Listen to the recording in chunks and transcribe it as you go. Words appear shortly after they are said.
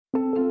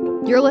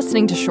You're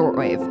listening to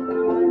Shortwave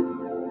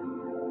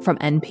from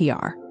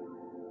NPR.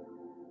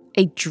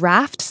 A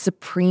draft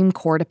Supreme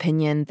Court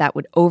opinion that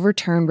would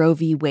overturn Roe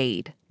v.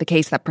 Wade, the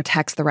case that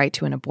protects the right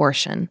to an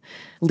abortion,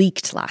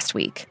 leaked last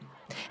week.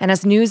 And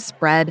as news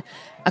spread,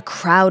 a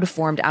crowd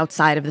formed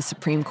outside of the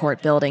Supreme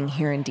Court building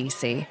here in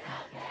D.C.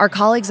 Our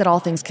colleagues at All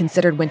Things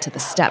Considered went to the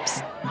steps.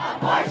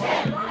 Abortion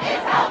is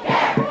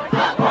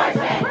healthcare!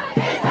 Abortion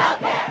is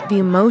healthcare! The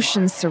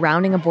emotions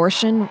surrounding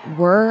abortion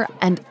were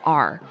and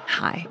are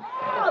high.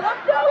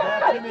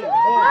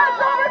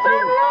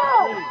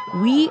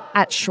 We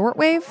at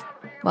Shortwave,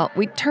 well,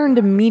 we turned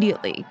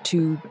immediately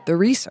to the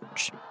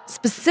research,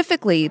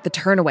 specifically the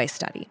Turnaway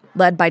study,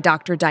 led by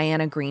Dr.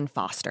 Diana Green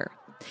Foster.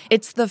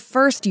 It's the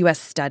first U.S.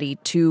 study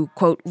to,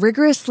 quote,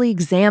 rigorously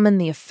examine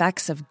the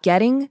effects of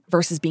getting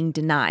versus being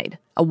denied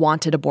a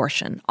wanted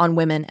abortion on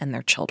women and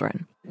their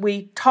children.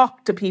 We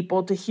talk to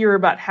people to hear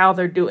about how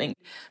they're doing.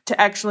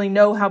 To actually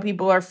know how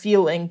people are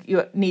feeling,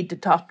 you need to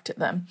talk to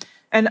them.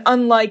 And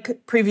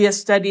unlike previous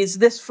studies,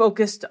 this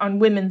focused on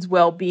women's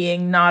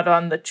well-being, not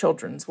on the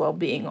children's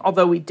well-being,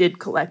 although we did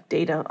collect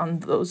data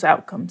on those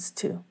outcomes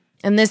too.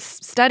 And this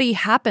study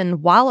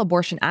happened while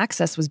abortion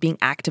access was being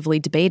actively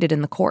debated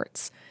in the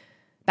courts.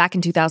 Back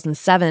in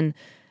 2007,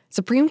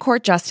 Supreme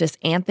Court Justice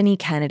Anthony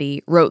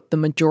Kennedy wrote the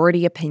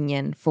majority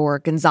opinion for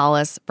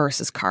Gonzalez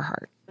versus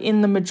Carhart.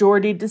 In the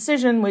majority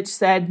decision, which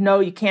said,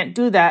 no, you can't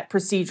do that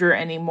procedure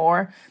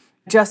anymore,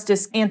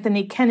 Justice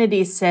Anthony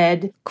Kennedy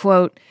said,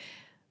 quote,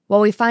 while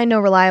we find no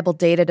reliable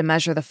data to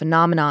measure the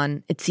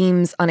phenomenon, it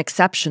seems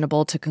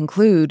unexceptionable to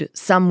conclude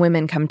some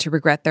women come to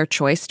regret their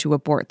choice to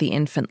abort the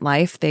infant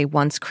life they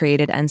once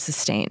created and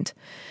sustained.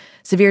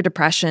 Severe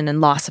depression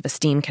and loss of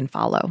esteem can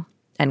follow,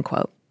 end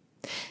quote.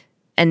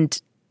 And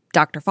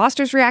Dr.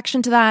 Foster's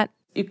reaction to that?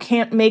 You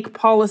can't make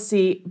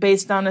policy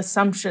based on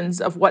assumptions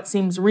of what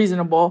seems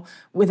reasonable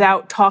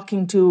without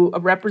talking to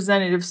a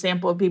representative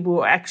sample of people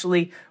who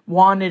actually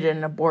wanted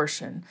an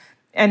abortion.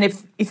 And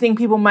if you think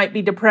people might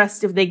be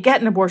depressed if they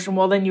get an abortion,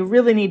 well, then you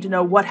really need to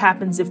know what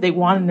happens if they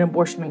wanted an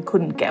abortion and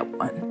couldn't get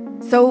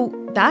one. So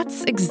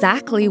that's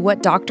exactly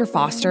what Dr.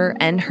 Foster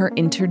and her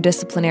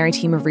interdisciplinary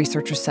team of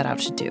researchers set out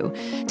to do,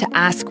 to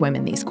ask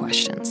women these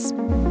questions.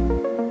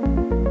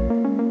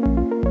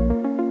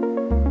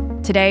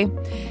 Today,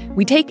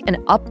 we take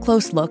an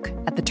up-close look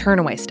at the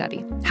Turnaway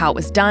study, how it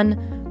was done,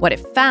 what it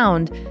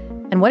found,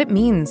 and what it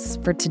means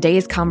for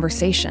today's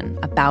conversation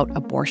about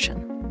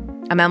abortion.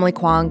 I'm Emily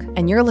Kwong,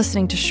 and you're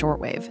listening to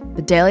Shortwave,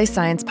 the daily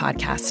science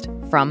podcast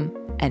from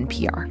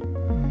NPR.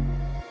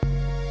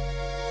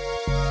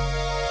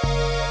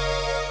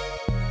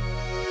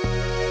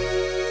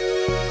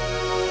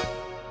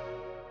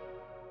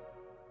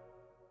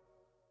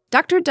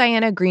 Dr.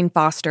 Diana Green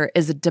Foster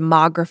is a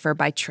demographer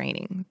by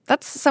training.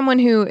 That's someone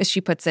who, as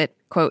she puts it,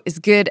 quote, is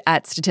good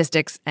at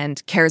statistics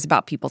and cares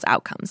about people's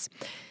outcomes.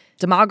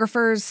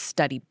 Demographers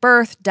study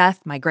birth,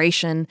 death,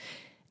 migration,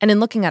 and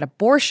in looking at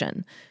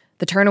abortion,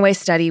 the Turnaway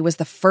study was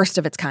the first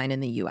of its kind in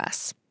the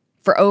U.S.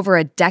 For over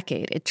a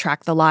decade, it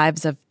tracked the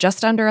lives of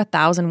just under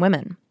 1,000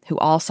 women who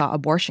all saw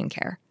abortion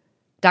care.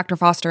 Dr.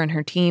 Foster and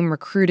her team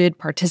recruited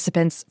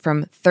participants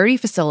from 30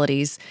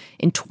 facilities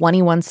in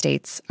 21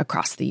 states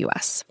across the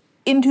U.S.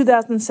 In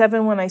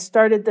 2007, when I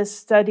started this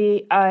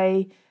study,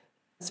 I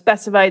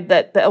specified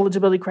that the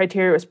eligibility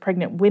criteria was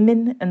pregnant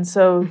women. And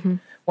so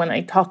when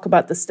I talk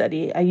about the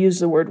study, I use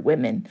the word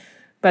women.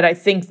 But I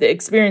think the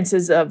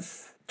experiences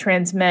of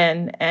trans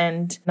men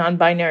and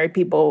non-binary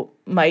people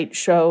might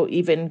show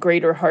even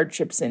greater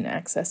hardships in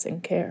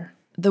accessing care.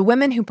 The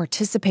women who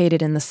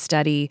participated in the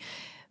study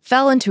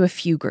fell into a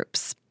few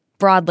groups.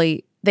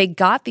 Broadly, they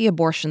got the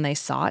abortion they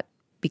sought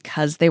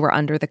because they were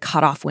under the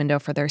cutoff window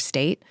for their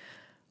state,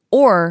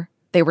 or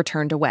they were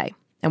turned away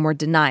and were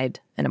denied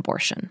an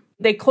abortion.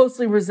 They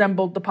closely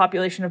resembled the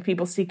population of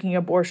people seeking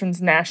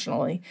abortions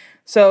nationally.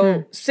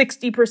 So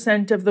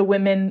 60% of the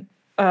women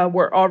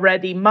were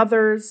already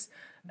mothers.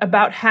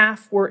 About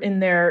half were in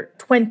their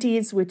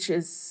 20s, which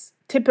is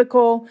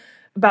typical.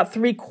 About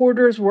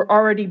 3/4 were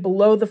already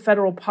below the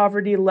federal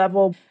poverty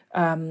level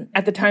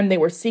at the time they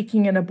were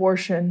seeking an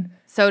abortion.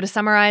 So to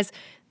summarize,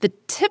 the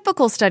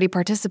typical study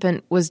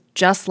participant was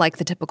just like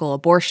the typical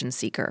abortion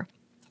seeker,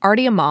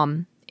 already a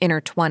mom, in her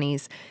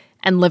 20s,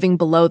 and living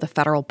below the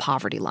federal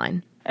poverty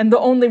line. And the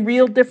only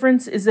real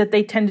difference is that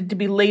they tended to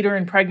be later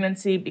in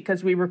pregnancy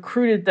because we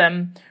recruited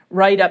them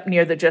right up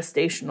near the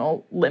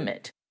gestational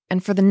limit.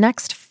 And for the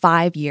next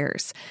 5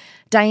 years,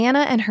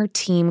 Diana and her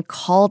team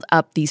called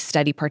up these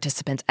study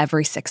participants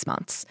every 6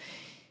 months.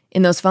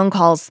 In those phone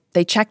calls,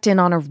 they checked in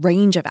on a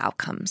range of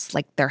outcomes,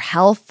 like their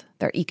health,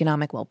 their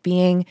economic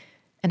well-being,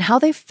 and how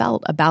they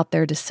felt about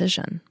their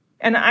decision.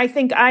 And I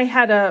think I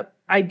had an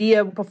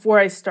idea before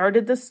I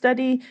started the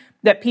study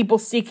that people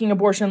seeking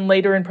abortion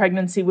later in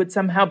pregnancy would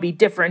somehow be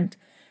different,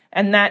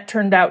 and that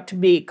turned out to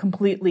be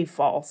completely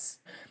false,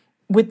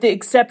 with the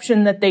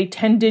exception that they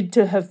tended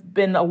to have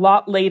been a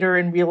lot later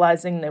in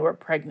realizing they were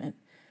pregnant.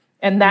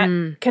 And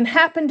that can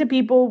happen to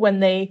people when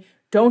they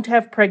don't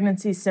have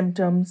pregnancy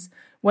symptoms,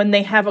 when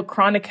they have a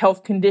chronic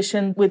health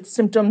condition with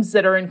symptoms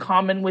that are in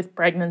common with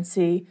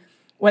pregnancy,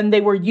 when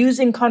they were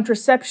using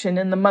contraception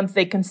in the month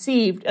they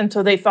conceived, and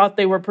so they thought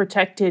they were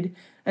protected,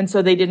 and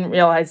so they didn't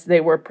realize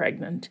they were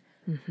pregnant.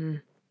 Mm-hmm.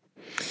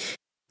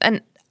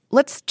 And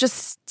let's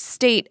just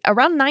state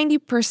around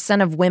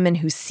 90% of women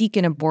who seek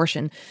an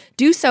abortion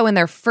do so in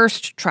their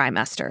first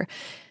trimester.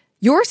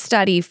 Your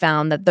study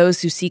found that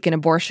those who seek an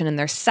abortion in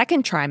their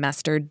second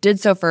trimester did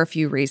so for a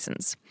few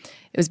reasons.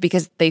 It was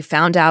because they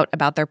found out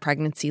about their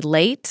pregnancy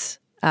late,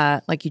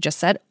 like you just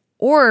said,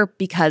 or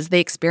because they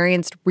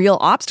experienced real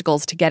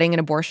obstacles to getting an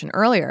abortion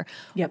earlier.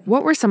 Yep.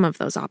 What were some of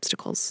those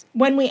obstacles?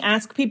 When we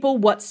ask people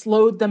what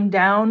slowed them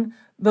down,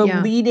 the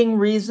leading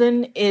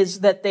reason is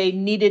that they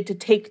needed to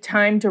take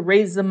time to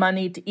raise the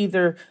money to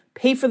either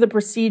pay for the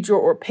procedure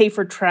or pay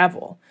for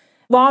travel.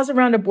 Laws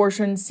around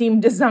abortion seem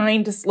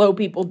designed to slow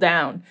people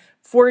down.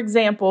 For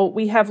example,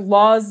 we have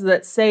laws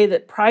that say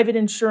that private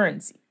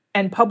insurance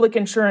and public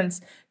insurance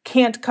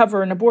can't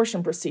cover an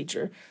abortion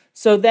procedure.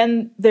 So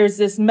then there's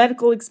this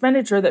medical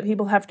expenditure that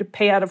people have to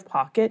pay out of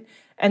pocket,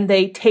 and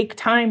they take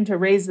time to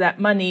raise that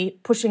money,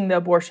 pushing the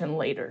abortion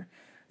later.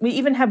 We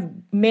even have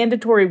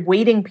mandatory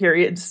waiting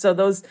periods, so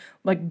those,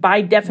 like,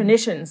 by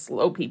definition,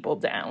 slow people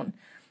down.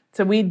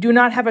 So we do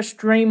not have a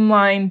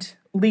streamlined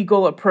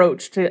legal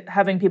approach to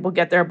having people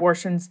get their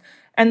abortions.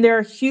 And there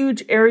are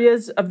huge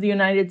areas of the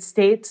United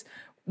States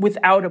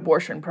without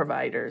abortion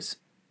providers.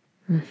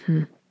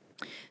 Mm-hmm.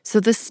 So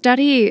the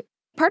study,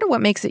 part of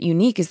what makes it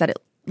unique is that it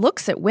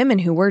looks at women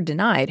who were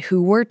denied,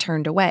 who were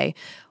turned away.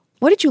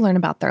 What did you learn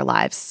about their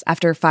lives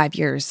after 5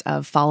 years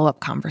of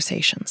follow-up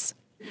conversations?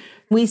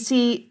 We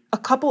see a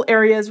couple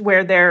areas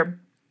where their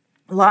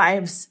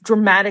lives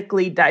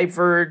dramatically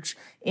diverge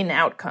in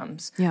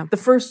outcomes. Yeah. The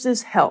first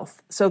is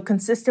health. So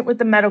consistent with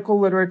the medical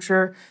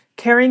literature,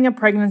 carrying a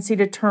pregnancy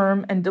to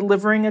term and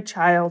delivering a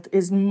child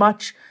is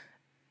much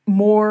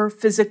more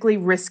physically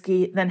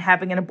risky than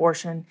having an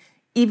abortion,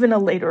 even a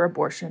later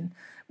abortion.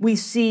 We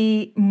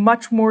see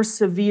much more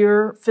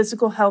severe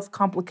physical health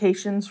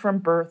complications from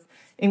birth,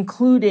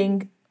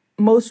 including,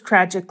 most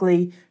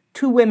tragically,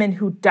 2 women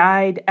who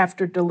died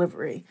after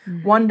delivery.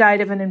 Mm-hmm. One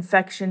died of an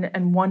infection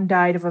and one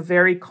died of a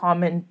very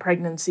common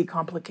pregnancy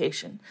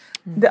complication.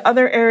 Mm-hmm. The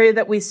other area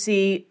that we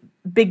see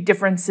big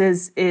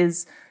differences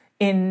is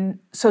in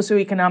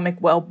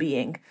socioeconomic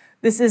well-being.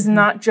 This is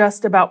not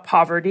just about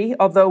poverty,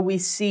 although we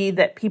see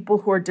that people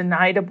who are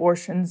denied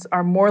abortions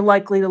are more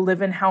likely to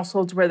live in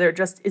households where there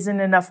just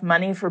isn't enough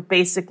money for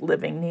basic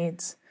living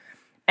needs.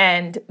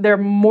 And they're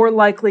more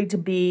likely to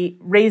be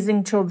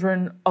raising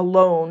children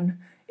alone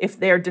if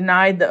they are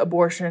denied the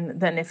abortion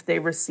than if they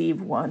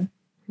receive one.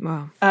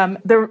 Wow.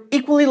 They're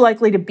equally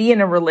likely to be in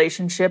a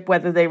relationship,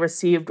 whether they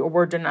received or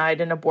were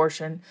denied an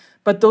abortion.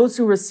 But those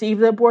who receive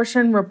the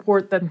abortion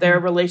report that their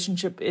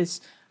relationship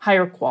is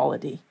higher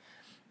quality.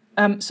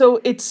 So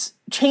it's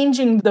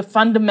changing the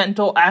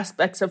fundamental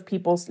aspects of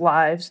people's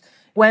lives.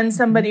 When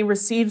somebody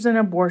receives an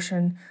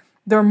abortion,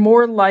 they're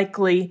more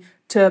likely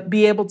to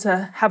be able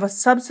to have a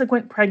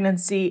subsequent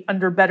pregnancy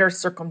under better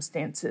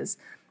circumstances.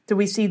 So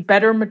we see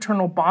better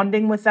maternal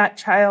bonding with that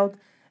child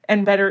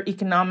and better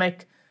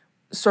economic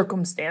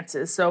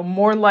circumstances. So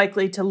more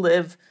likely to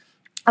live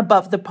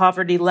above the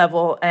poverty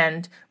level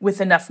and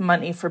with enough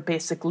money for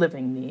basic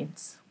living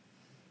needs.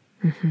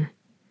 Mm-hmm.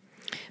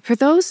 For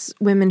those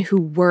women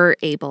who were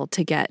able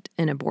to get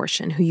an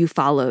abortion, who you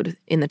followed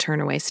in the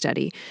Turnaway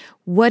study,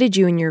 what did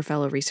you and your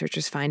fellow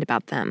researchers find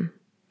about them?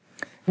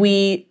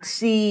 We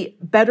see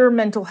better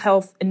mental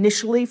health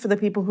initially for the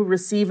people who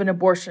receive an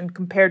abortion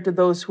compared to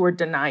those who are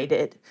denied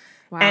it.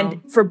 Wow.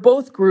 And for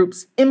both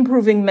groups,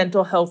 improving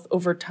mental health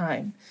over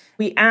time.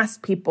 We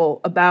asked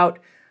people about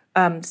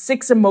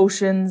 6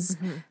 emotions: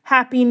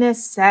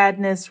 happiness,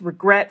 sadness,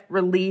 regret,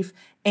 relief,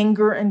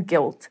 anger, and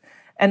guilt.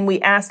 And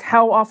we asked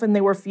how often they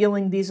were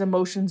feeling these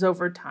emotions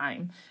over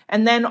time.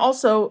 And then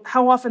also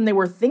how often they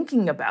were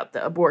thinking about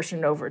the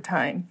abortion over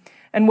time.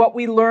 And what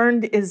we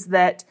learned is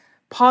that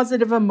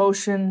positive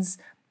emotions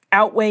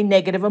outweigh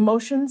negative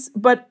emotions,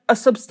 but a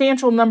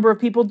substantial number of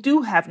people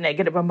do have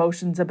negative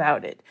emotions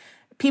about it.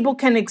 People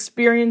can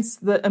experience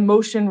the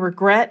emotion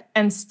regret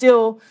and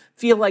still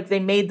feel like they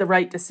made the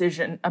right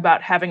decision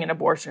about having an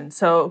abortion.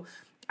 So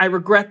I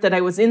regret that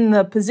I was in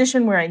the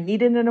position where I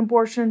needed an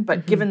abortion,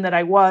 but given that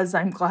I was,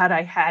 I'm glad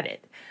I had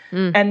it.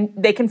 And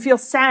they can feel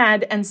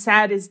sad, and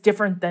sad is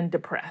different than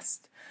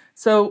depressed.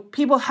 So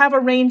people have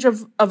a range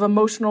of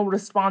emotional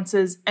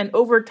responses, and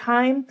over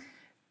time,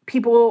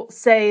 people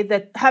say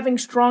that having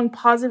strong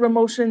positive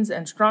emotions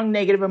and strong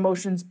negative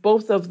emotions,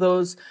 both of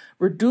those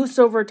reduce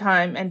over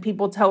time, and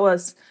people tell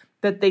us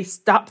that they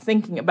stop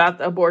thinking about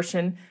the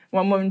abortion.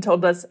 One woman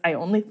told us, "I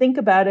only think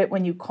about it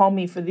when you call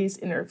me for these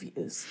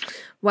interviews."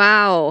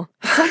 Wow.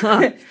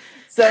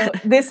 So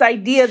this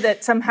idea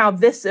that somehow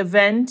this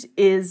event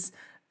is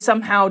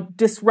somehow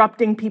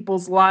disrupting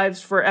people's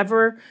lives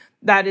forever,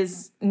 that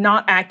is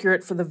not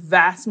accurate for the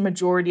vast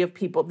majority of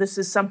people. This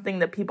is something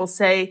that people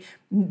say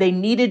they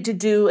needed to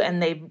do,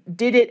 and they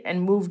did it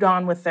and moved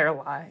on with their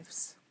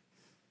lives.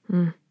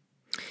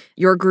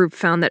 Your group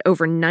found that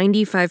over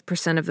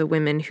 95% of the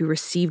women who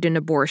received an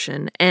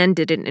abortion and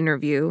did an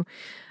interview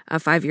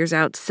 5 years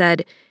out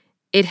said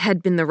it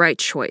had been the right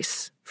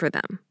choice for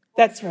them.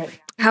 That's right.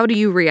 How do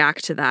you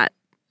react to that?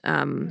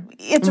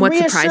 It's what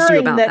surprised you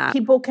reassuring about that?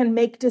 people can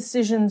make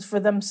decisions for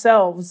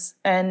themselves.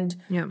 And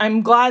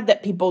I'm glad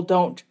that people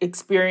don't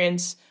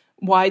experience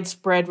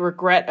widespread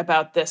regret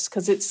about this,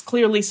 because it's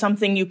clearly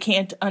something you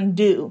can't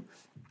undo.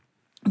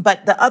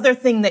 But the other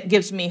thing that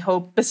gives me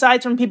hope,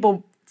 besides from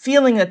people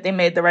feeling that they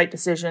made the right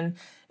decision,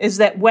 is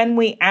that when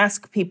we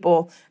ask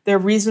people their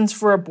reasons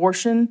for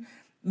abortion,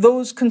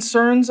 those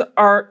concerns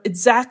are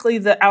exactly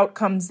the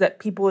outcomes that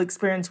people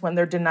experience when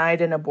they're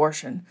denied an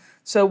abortion.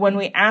 So when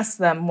we ask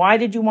them, why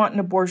did you want an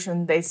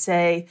abortion? They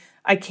say,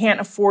 I can't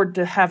afford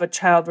to have a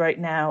child right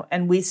now.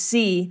 And we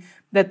see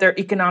that their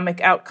economic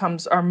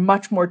outcomes are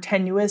much more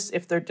tenuous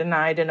if they're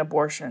denied an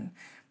abortion.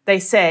 They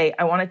say,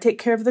 I want to take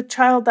care of the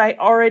child I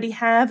already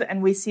have,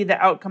 and we see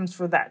the outcomes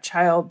for that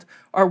child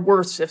are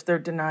worse if they're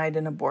denied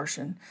an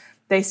abortion.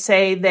 They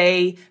say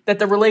that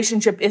the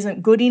relationship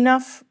isn't good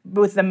enough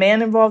with the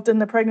man involved in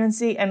the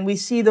pregnancy, and we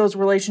see those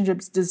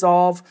relationships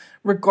dissolve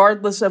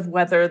regardless of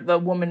whether the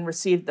woman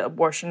received the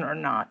abortion or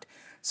not.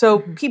 So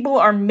people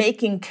are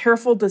making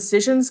careful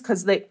decisions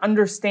because they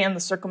understand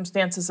the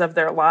circumstances of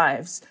their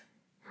lives.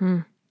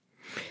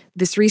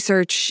 This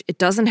research, it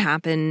doesn't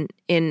happen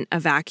in a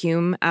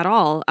vacuum at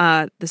all.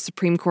 The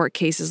Supreme Court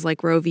cases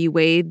like Roe v.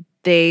 Wade,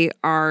 they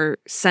are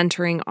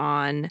centering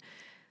on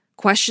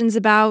questions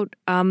about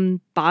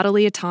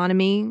bodily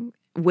autonomy,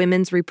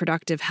 women's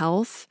reproductive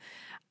health.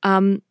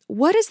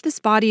 What does this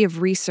body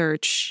of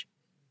research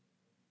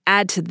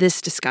add to this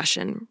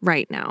discussion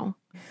right now?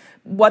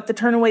 What the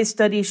Turnaway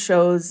study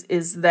shows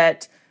is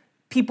that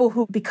people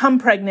who become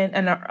pregnant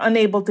and are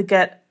unable to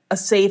get a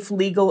safe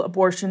legal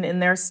abortion in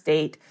their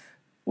state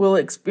will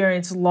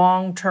experience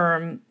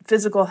long-term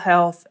physical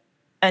health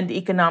and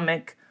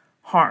economic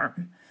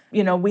harm.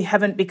 You know, we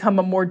haven't become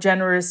a more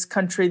generous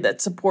country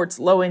that supports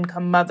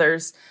low-income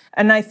mothers.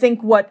 And I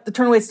think what the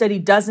Turnaway study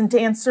doesn't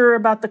answer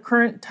about the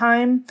current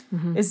time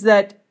is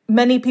that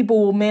many people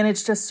will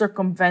manage to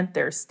circumvent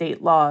their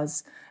state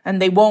laws,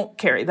 and they won't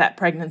carry that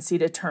pregnancy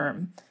to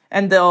term.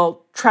 And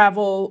they'll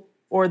travel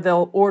or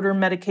they'll order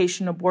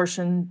medication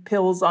abortion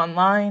pills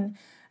online,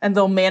 and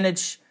they'll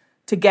manage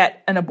to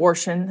get an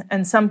abortion.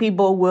 And some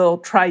people will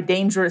try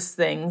dangerous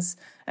things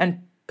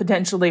and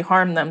potentially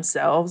harm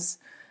themselves.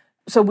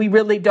 So we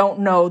really don't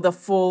know the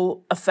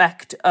full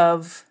effect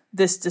of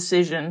this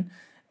decision.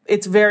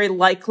 It's very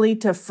likely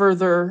to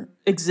further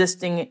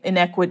existing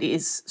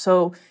inequities.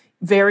 So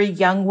very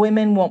young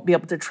women won't be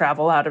able to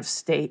travel out of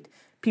state.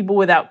 People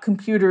without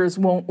computers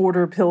won't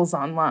order pills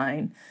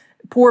online.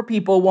 Poor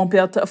people won't be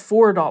able to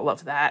afford all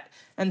of that.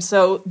 And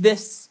so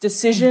this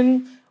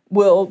decision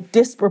will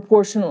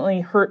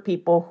disproportionately hurt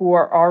people who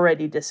are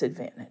already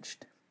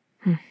disadvantaged.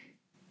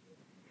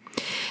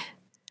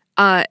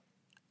 I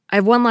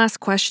have one last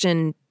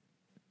question,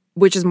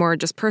 which is more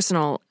just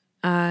personal.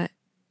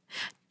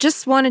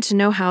 Just wanted to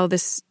know how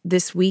this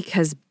week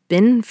has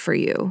been for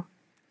you.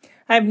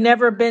 I've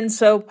never been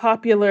so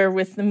popular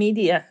with the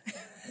media,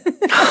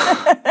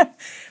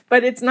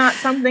 but it's not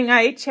something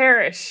I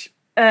cherish.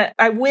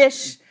 I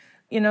wish,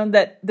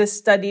 that this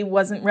study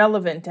wasn't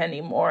relevant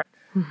anymore.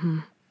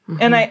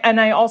 And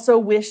I also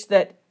wish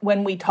that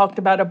when we talked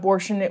about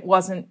abortion, it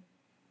wasn't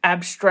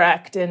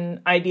abstract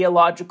and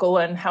ideological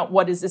and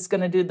what is this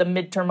going to do the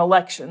midterm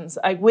elections.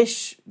 I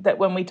wish that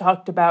when we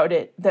talked about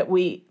it, that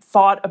we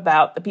thought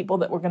about the people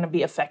that were going to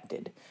be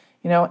affected,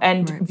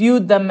 and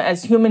viewed them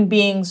as human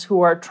beings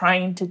who are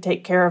trying to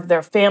take care of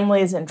their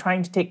families and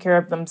trying to take care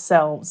of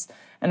themselves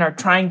and are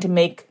trying to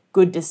make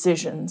good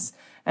decisions.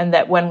 And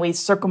that when we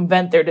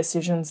circumvent their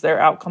decisions, their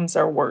outcomes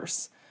are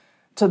worse.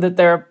 So that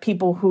there are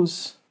people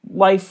whose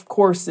life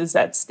course is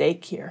at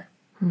stake here.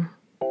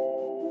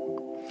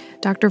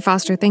 Dr.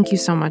 Foster, thank you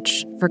so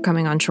much for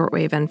coming on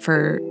Shortwave and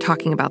for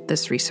talking about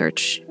this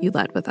research you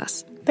led with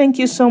us. Thank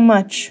you so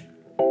much.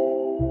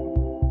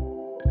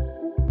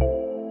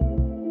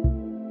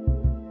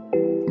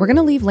 We're going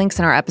to leave links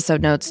in our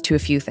episode notes to a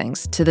few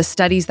things, to the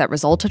studies that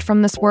resulted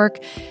from this work,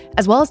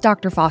 as well as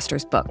Dr.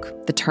 Foster's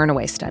book, The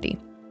Turnaway Study,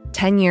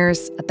 10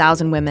 Years,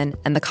 1,000 Women,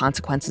 and the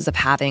Consequences of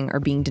Having or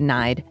Being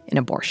Denied an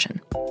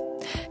Abortion.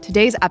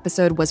 Today's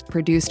episode was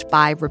produced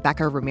by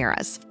Rebecca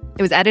Ramirez.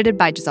 It was edited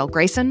by Giselle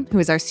Grayson, who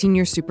is our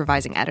senior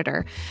supervising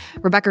editor.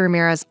 Rebecca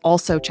Ramirez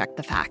also checked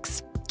the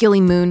facts. Gilly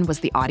Moon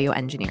was the audio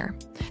engineer.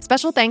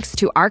 Special thanks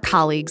to our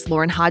colleagues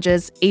Lauren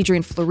Hodges,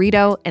 Adrian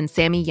Florido, and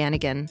Sammy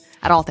Yannigan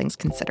at All Things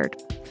Considered.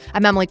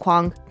 I'm Emily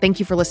Kwong. Thank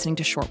you for listening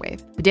to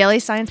Shortwave, the daily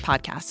science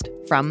podcast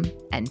from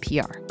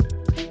NPR.